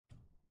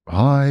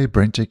Hi,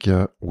 BrenTech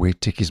here, where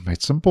tech is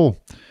made simple.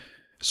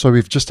 So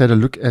we've just had a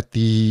look at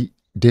the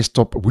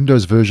desktop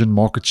Windows version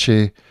market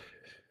share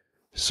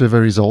survey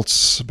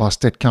results by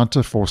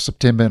Statcounter for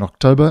September and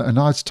October, and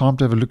now it's time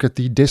to have a look at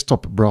the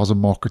desktop browser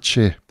market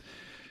share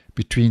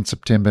between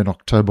September and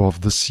October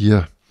of this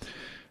year.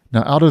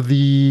 Now, out of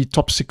the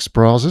top 6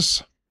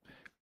 browsers,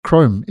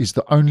 Chrome is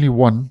the only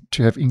one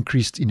to have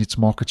increased in its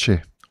market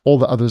share. All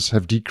the others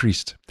have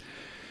decreased.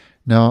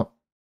 Now,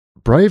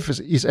 Brave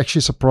is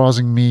actually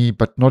surprising me,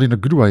 but not in a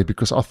good way,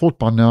 because I thought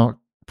by now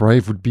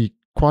Brave would be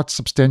quite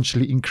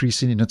substantially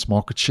increasing in its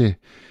market share,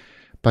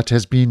 but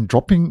has been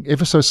dropping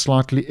ever so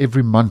slightly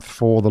every month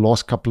for the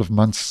last couple of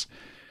months.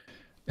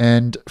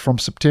 And from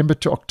September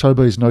to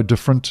October is no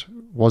different.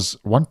 Was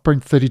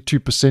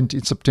 1.32%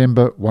 in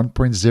September,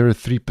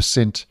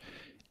 1.03%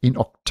 in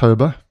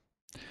October.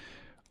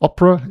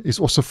 Opera is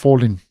also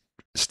falling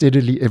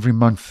steadily every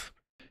month.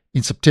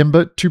 In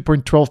September,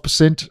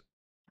 2.12%.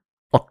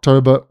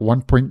 October,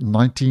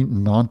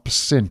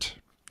 1.99%.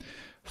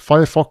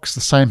 Firefox,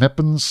 the same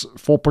happens,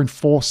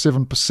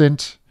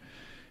 4.47%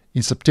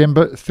 in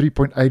September,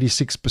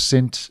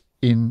 3.86%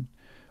 in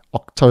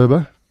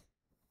October.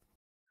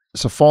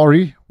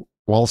 Safari,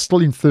 while still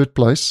in third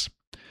place,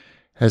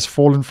 has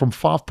fallen from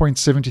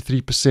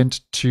 5.73%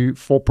 to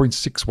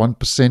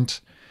 4.61%,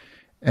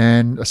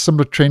 and a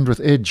similar trend with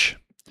Edge,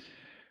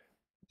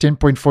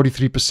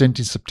 10.43%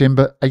 in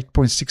September,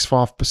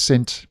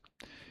 8.65%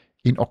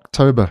 in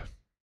October.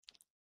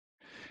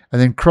 And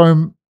then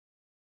Chrome,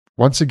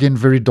 once again,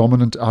 very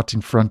dominant out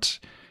in front,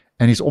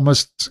 and is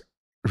almost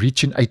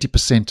reaching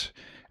 80%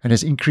 and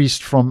has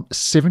increased from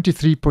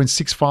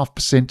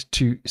 73.65%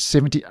 to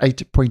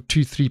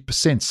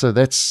 78.23%. So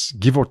that's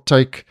give or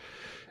take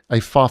a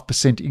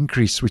 5%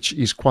 increase, which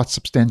is quite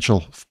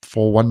substantial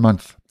for 1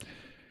 month.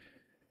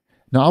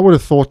 Now, I would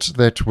have thought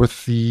that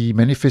with the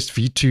Manifest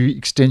v2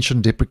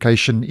 extension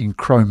deprecation in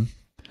Chrome,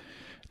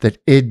 that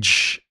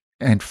Edge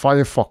and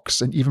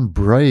Firefox and even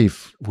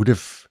Brave would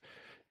have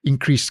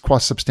increased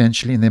quite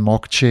substantially in their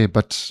market share,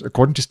 but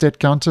according to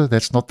Statcounter,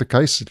 that's not the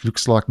case. It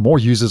looks like more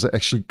users are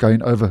actually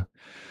going over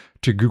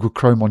to Google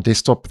Chrome on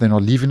desktop than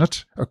are leaving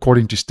it,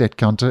 according to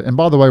Statcounter. And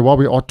by the way, while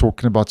we are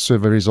talking about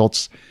survey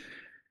results,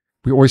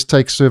 we always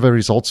take survey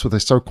results with a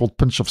so-called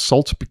pinch of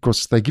salt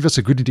because they give us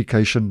a good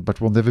indication, but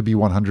will never be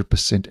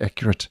 100%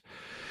 accurate.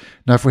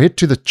 Now, if we head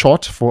to the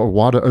chart for a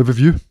wider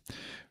overview,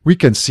 we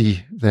can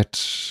see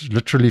that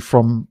literally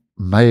from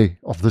May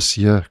of this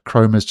year,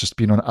 Chrome has just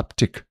been on an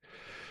uptick,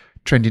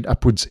 trending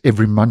upwards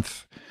every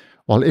month,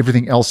 while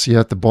everything else here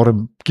at the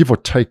bottom, give or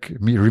take,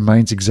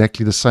 remains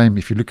exactly the same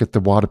if you look at the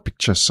wider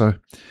picture. So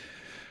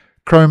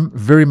Chrome,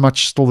 very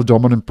much still the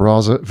dominant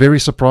browser. Very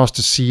surprised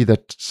to see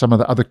that some of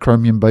the other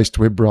Chromium-based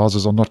web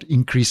browsers are not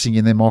increasing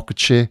in their market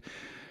share,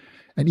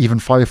 and even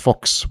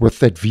Firefox with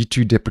that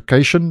v2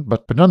 deprecation.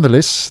 But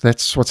nonetheless,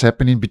 that's what's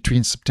happening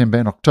between September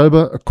and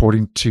October,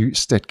 according to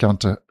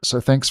Statcounter. So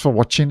thanks for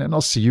watching, and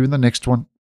I'll see you in the next one.